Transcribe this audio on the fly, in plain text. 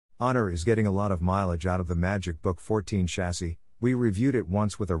Honor is getting a lot of mileage out of the MagicBook 14 chassis. We reviewed it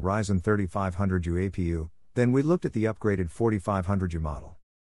once with a Ryzen 3500U APU, then we looked at the upgraded 4500U model.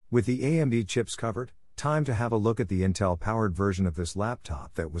 With the AMD chips covered, time to have a look at the Intel-powered version of this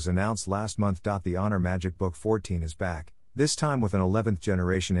laptop that was announced last month. The Honor MagicBook 14 is back, this time with an 11th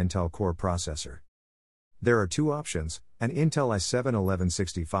generation Intel Core processor. There are two options, an Intel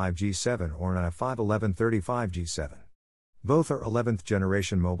i7-1165G7 or an i5-1135G7. Both are 11th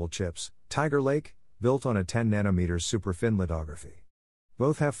generation mobile chips, Tiger Lake, built on a 10nm superfin lithography.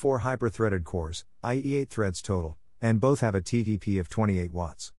 Both have 4 hyper-threaded cores, i.e. 8 threads total, and both have a TDP of 28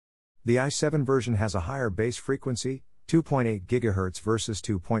 watts. The i7 version has a higher base frequency, 2.8 GHz versus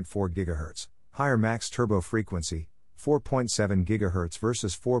 2.4 GHz, higher max turbo frequency, 4.7 GHz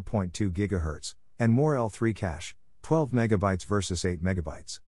versus 4.2 GHz, and more L3 cache, 12 MB versus 8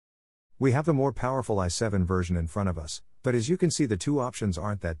 MB. We have the more powerful i7 version in front of us, but as you can see the two options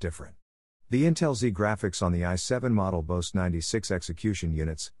aren't that different. The Intel Z graphics on the i7 model boast 96 execution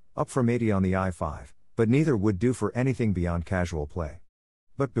units, up from 80 on the i5, but neither would do for anything beyond casual play.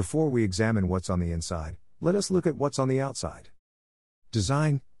 But before we examine what's on the inside, let us look at what's on the outside.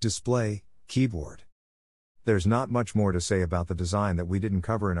 Design, display, keyboard. There's not much more to say about the design that we didn't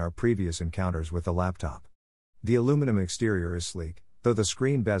cover in our previous encounters with the laptop. The aluminum exterior is sleek, though the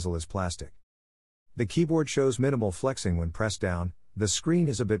screen bezel is plastic. The keyboard shows minimal flexing when pressed down, the screen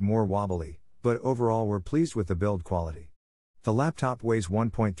is a bit more wobbly, but overall we're pleased with the build quality. The laptop weighs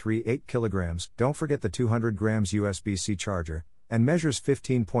 1.38 kilograms, don't forget the 200 grams USB-C charger, and measures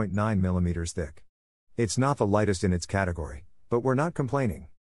 15.9 mm thick. It's not the lightest in its category, but we're not complaining.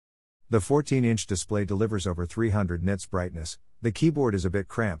 The 14-inch display delivers over 300 nits brightness, the keyboard is a bit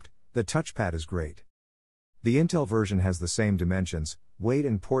cramped, the touchpad is great. The Intel version has the same dimensions, weight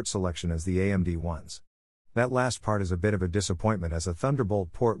and port selection as the AMD ones. That last part is a bit of a disappointment as a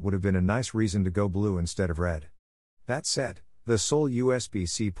Thunderbolt port would have been a nice reason to go blue instead of red. That said, the sole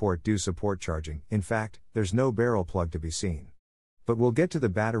USB-C port do support charging, in fact, there's no barrel plug to be seen. But we'll get to the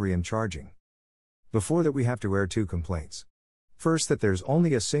battery and charging. Before that we have to air two complaints. First, that there's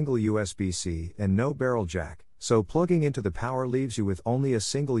only a single USB-C and no barrel jack, so plugging into the power leaves you with only a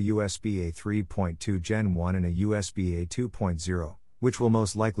single USB-A 3.2 Gen 1 and a USB-A 2.0, which will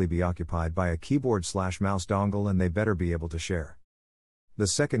most likely be occupied by a keyboard/mouse dongle and they better be able to share. The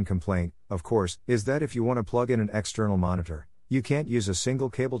second complaint, of course, is that if you want to plug in an external monitor, you can't use a single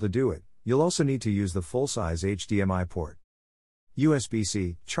cable to do it, you'll also need to use the full-size HDMI port.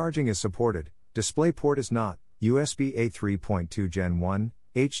 USB-C charging is supported, DisplayPort is not, USB-A 3.2 Gen 1,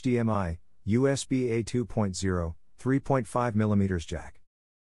 HDMI, USB-A 2.0, 3.5mm jack.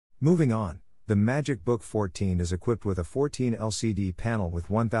 Moving on, the MagicBook 14 is equipped with a 14 LCD panel with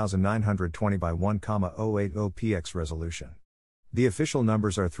 1920 by 1080 px resolution. The official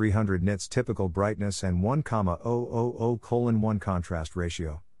numbers are 300 nits typical brightness and 1,000:1 contrast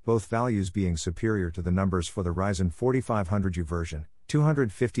ratio, both values being superior to the numbers for the Ryzen 4500U version,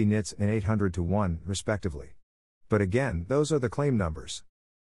 250 nits and 800:1, respectively. But again, those are the claim numbers.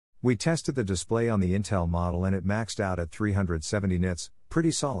 We tested the display on the Intel model and it maxed out at 370 nits, pretty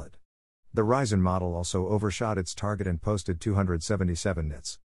solid. The Ryzen model also overshot its target and posted 277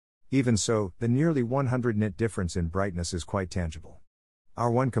 nits. Even so, the nearly 100 nit difference in brightness is quite tangible. Our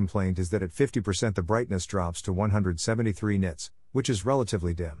one complaint is that at 50% the brightness drops to 173 nits, which is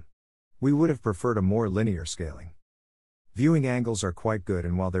relatively dim. We would have preferred a more linear scaling. Viewing angles are quite good,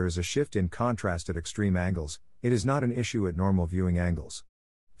 and while there is a shift in contrast at extreme angles, it is not an issue at normal viewing angles.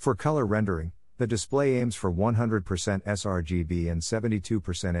 For color rendering, the display aims for 100% sRGB and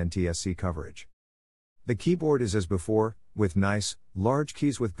 72% NTSC coverage. The keyboard is as before, with nice, large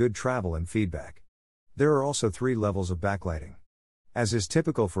keys with good travel and feedback. There are also 3 levels of backlighting. As is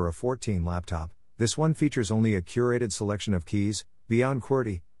typical for a 14 laptop, this one features only a curated selection of keys, beyond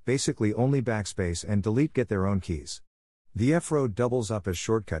QWERTY, basically only backspace and delete get their own keys. The F-Road doubles up as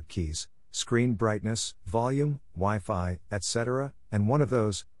shortcut keys, screen brightness, volume, Wi-Fi, etc., and one of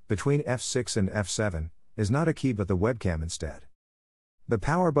those, between F6 and F7, is not a key but the webcam instead. The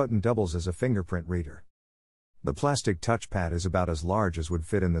power button doubles as a fingerprint reader. The plastic touchpad is about as large as would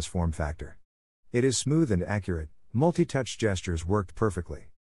fit in this form factor. It is smooth and accurate, multi-touch gestures worked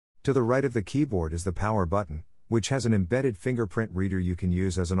perfectly. To the right of the keyboard is the power button, which has an embedded fingerprint reader you can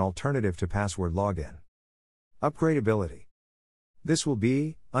use as an alternative to password login. Upgradability. This will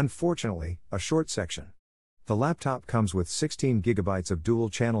be, unfortunately, a short section. The laptop comes with 16 GB of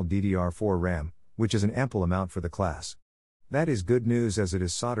dual-channel DDR4 RAM, which is an ample amount for the class. That is good news as it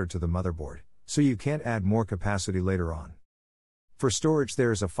is soldered to the motherboard, so you can't add more capacity later on. For storage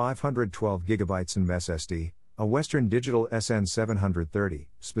there is a 512 GB SSD, a Western Digital SN730,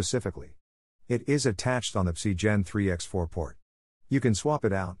 specifically. It is attached on the PSI Gen 3X4 port. You can swap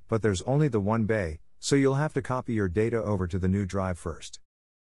it out, but there's only the one bay, so you'll have to copy your data over to the new drive first.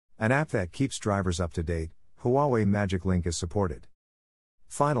 An app that keeps drivers up to date, Huawei Magic Link, is supported.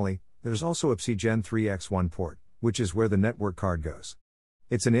 Finally, there's also a PSI Gen 3X1 port, which is where the network card goes.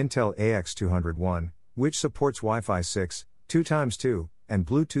 It's an Intel AX201, which supports Wi-Fi 6, 2x2, and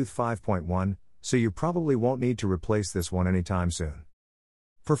Bluetooth 5.1, so you probably won't need to replace this one anytime soon.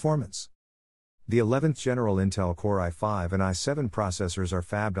 Performance. The 11th general Intel Core i5 and i7 processors are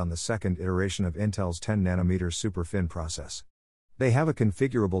fabbed on the second iteration of Intel's 10nm SuperFin process. They have a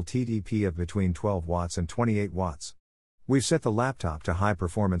configurable TDP of between 12 watts and 28 watts. We've set the laptop to high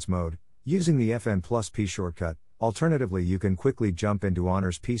performance mode, using the FN+P shortcut. Alternatively, you can quickly jump into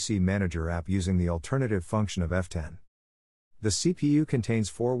Honor's PC Manager app using the alternative function of F10. The CPU contains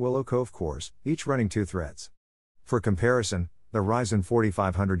 4 Willow Cove cores, each running 2 threads. For comparison, the Ryzen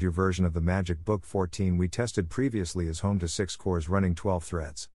 4500U version of the MagicBook 14 we tested previously is home to 6 cores running 12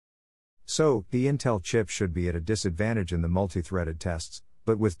 threads. So, the Intel chip should be at a disadvantage in the multi-threaded tests,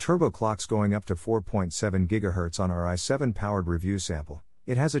 but with turbo clocks going up to 4.7 GHz on our i7 powered review sample,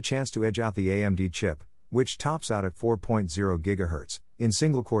 it has a chance to edge out the AMD chip, which tops out at 4.0 GHz, in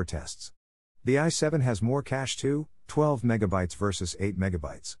single-core tests. The i7 has more cache too, 12 MB versus 8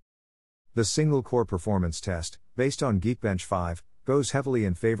 MB. The single-core performance test, based on Geekbench 5, goes heavily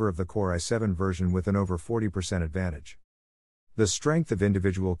in favor of the Core i7 version with an over 40% advantage. The strength of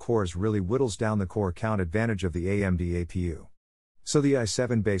individual cores really whittles down the core count advantage of the AMD APU. So the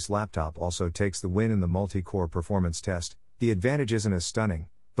i7-based laptop also takes the win in the multi-core performance test. The advantage isn't as stunning,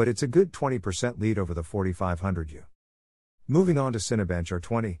 but it's a good 20% lead over the 4500U. Moving on to Cinebench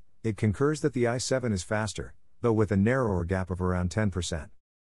R20, it concurs that the i7 is faster, though with a narrower gap of around 10%.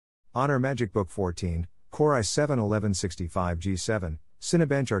 Honor MagicBook 14, Core i7-1165G7,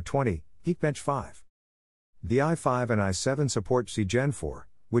 Cinebench R20, Geekbench 5. The i5 and i7 support PSI Gen 4,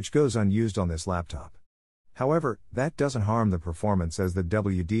 which goes unused on this laptop. However, that doesn't harm the performance as the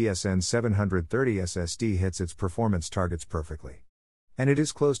WDSN730 SSD hits its performance targets perfectly. And it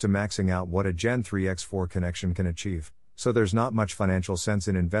is close to maxing out what a Gen 3X4 connection can achieve, so there's not much financial sense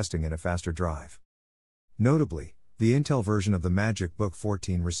in investing in a faster drive. Notably, the Intel version of the MagicBook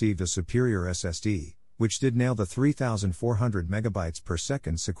 14 received a superior SSD, which did nail the 3,400 MB per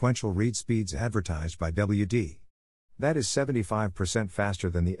second sequential read speeds advertised by WD. That is 75% faster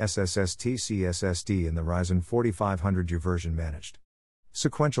than the SSSTC SSD in the Ryzen 4500U version managed.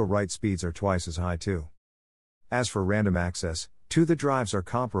 Sequential write speeds are twice as high too. As for random access, the drives are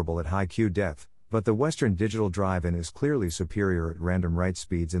comparable at high queue depth, but the Western Digital drive-in is clearly superior at random write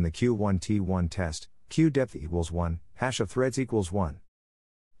speeds in the Q1T1 test, queue depth equals 1, hash of threads equals 1.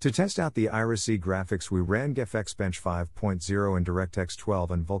 To test out the Iris-C graphics we ran GeFX Bench 5.0 in DirectX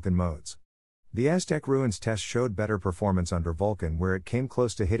 12 and Vulkan modes. The Aztec Ruins test showed better performance under Vulkan where it came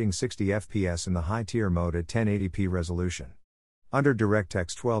close to hitting 60 FPS in the high-tier mode at 1080p resolution. Under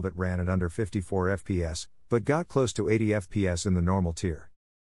DirectX 12 it ran at under 54 FPS, but got close to 80 FPS in the normal tier.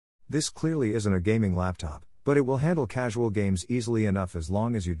 This clearly isn't a gaming laptop, but it will handle casual games easily enough as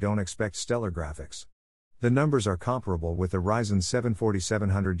long as you don't expect stellar graphics. The numbers are comparable with the Ryzen 7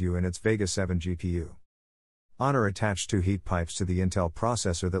 4700U and its Vega 7 GPU. Honor attached 2 heat pipes to the Intel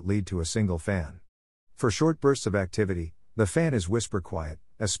processor that lead to a single fan. For short bursts of activity, the fan is whisper quiet,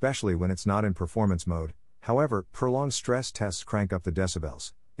 especially when it's not in performance mode. However, prolonged stress tests crank up the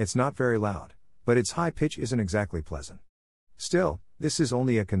decibels. It's not very loud, but its high pitch isn't exactly pleasant. Still, this is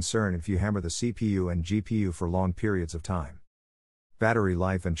only a concern if you hammer the CPU and GPU for long periods of time. Battery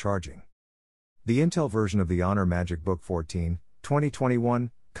life and charging. The Intel version of the Honor MagicBook 14,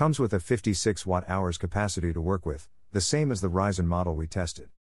 2021, comes with a 56 watt-hours capacity to work with, the same as the Ryzen model we tested.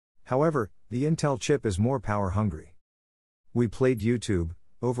 However, the Intel chip is more power-hungry. We played YouTube,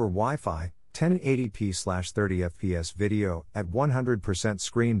 over Wi-Fi, 1080p/30fps video, at 100%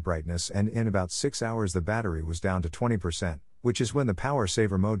 screen brightness, and in about 6 hours the battery was down to 20%, which is when the power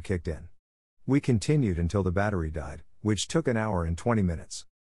saver mode kicked in. We continued until the battery died, which took an hour and 20 minutes.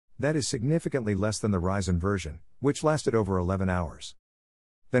 That is significantly less than the Ryzen version, which lasted over 11 hours.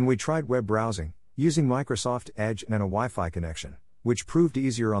 Then we tried web browsing, using Microsoft Edge and a Wi-Fi connection, which proved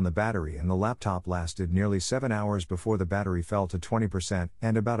easier on the battery, and the laptop lasted nearly 7 hours before the battery fell to 20%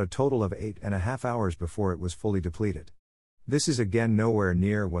 and about a total of 8.5 hours before it was fully depleted. This is again nowhere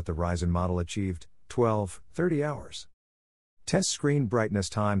near what the Ryzen model achieved, 30 hours. Test screen brightness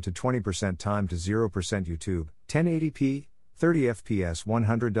time to 20%, time to 0% YouTube, 1080p, 30 fps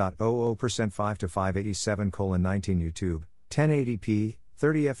 100.00% 5 to 587:19 YouTube, 1080p,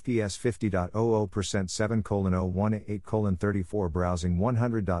 30 fps 50.00% 7:01:8:34 browsing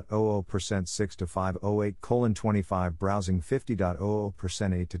 100.00% 6 to 5:08:25 browsing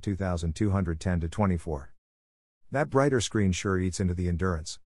 50.00% 8 to 2210 to 24. That brighter screen sure eats into the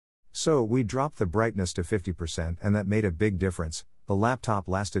endurance. So we dropped the brightness to 50% and that made a big difference. The laptop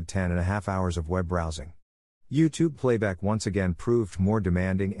lasted 10.5 hours of web browsing. YouTube playback once again proved more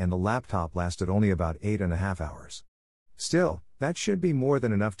demanding and the laptop lasted only about 8.5 hours. Still, that should be more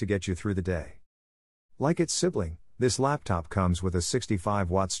than enough to get you through the day. Like its sibling, this laptop comes with a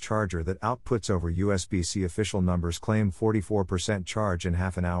 65 watts charger that outputs over USB-C. Official numbers claim 44% charge in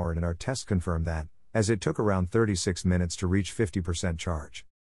half an hour and our test confirmed that, as it took around 36 minutes to reach 50% charge.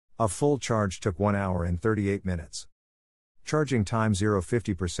 A full charge took 1 hour and 38 minutes. Charging time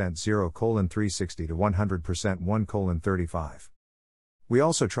 0-50% 0:360 to 100% 1:35. We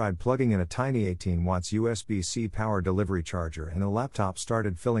also tried plugging in a tiny 18 watts USB-C power delivery charger and the laptop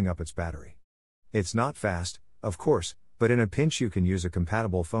started filling up its battery. It's not fast, of course, but in a pinch you can use a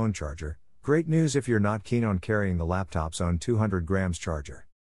compatible phone charger. Great news if you're not keen on carrying the laptop's own 200 grams charger.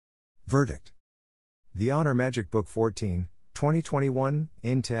 Verdict. The Honor MagicBook 14, 2021,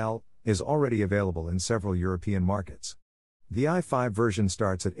 Intel, is already available in several European markets. The i5 version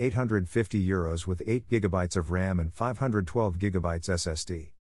starts at €850 with 8GB of RAM and 512GB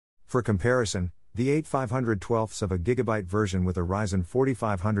SSD. For comparison, the 8/512ths of a gigabyte version with a Ryzen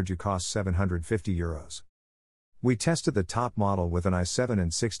 4500U costs €750. We tested the top model with an i7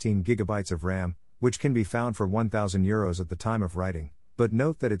 and 16GB of RAM, which can be found for €1,000 at the time of writing, but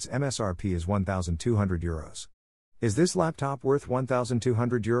note that its MSRP is €1,200. Is this laptop worth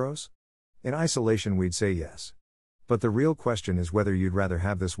 €1,200? In isolation we'd say yes. But the real question is whether you'd rather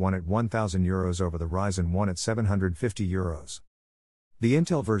have this one at €1,000 over the Ryzen one at €750. The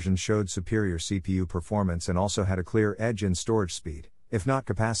Intel version showed superior CPU performance and also had a clear edge in storage speed, if not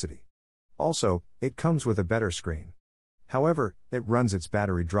capacity. Also, it comes with a better screen. However, it runs its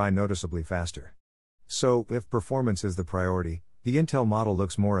battery dry noticeably faster. So, if performance is the priority, the Intel model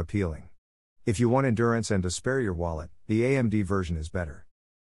looks more appealing. If you want endurance and to spare your wallet, the AMD version is better.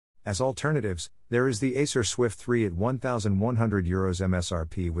 As alternatives, there is the Acer Swift 3 at €1,100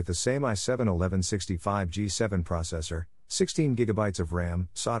 MSRP with the same i7-1165G7 processor, 16GB of RAM,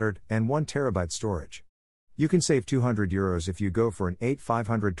 soldered, and 1TB storage. You can save €200 if you go for an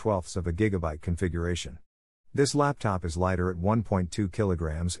 8/512ths of a gigabyte configuration. This laptop is lighter at 1.2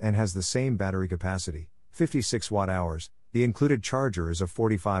 kg and has the same battery capacity, 56 watt-hours. The included charger is a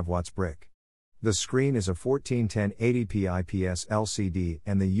 45 watts brick. The screen is a 141080p IPS LCD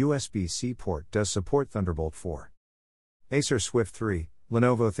and the USB-C port does support Thunderbolt 4. Acer Swift 3,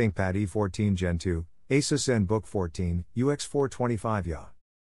 Lenovo ThinkPad E14 Gen 2, Asus ZenBook 14, UX425 YA.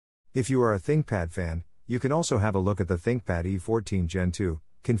 If you are a ThinkPad fan, you can also have a look at the ThinkPad E14 Gen 2,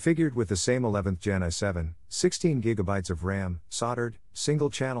 configured with the same 11th Gen i7, 16GB of RAM, soldered,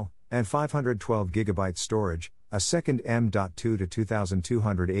 single channel, and 512GB storage. A second M.2 to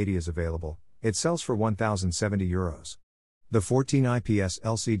 2280 is available. It sells for €1,070. The 14 IPS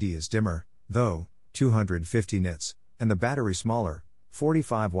LCD is dimmer, though, 250 nits, and the battery smaller,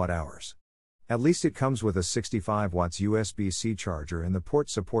 45 watt-hours. At least it comes with a 65 watts USB-C charger and the port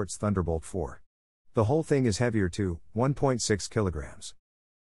supports Thunderbolt 4. The whole thing is heavier too, 1.6 kilograms.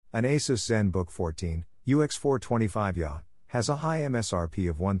 An Asus ZenBook 14, UX425 YA, has a high MSRP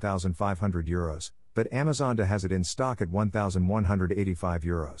of €1,500, but Amazon has it in stock at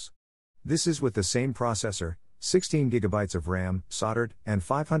 €1,185. This is with the same processor, 16GB of RAM, soldered, and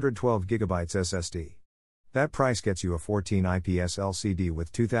 512GB SSD. That price gets you a 14 IPS LCD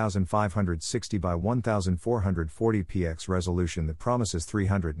with 2560 by 1440 px resolution that promises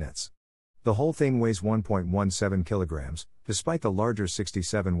 300 nits. The whole thing weighs 1.17 kilograms, despite the larger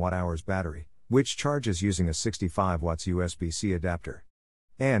 67 watt-hours battery, which charges using a 65 watts USB-C adapter.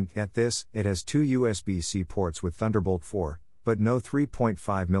 And, at this, it has two USB-C ports with Thunderbolt 4, but no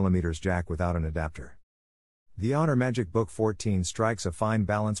 3.5mm jack without an adapter. The Honor MagicBook 14 strikes a fine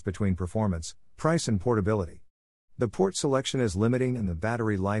balance between performance, price and portability. The port selection is limiting and the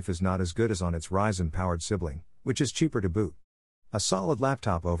battery life is not as good as on its Ryzen-powered sibling, which is cheaper to boot. A solid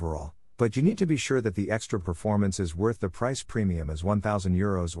laptop overall, but you need to be sure that the extra performance is worth the price premium, as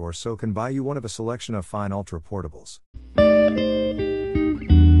 €1,000 or so can buy you one of a selection of fine ultra portables.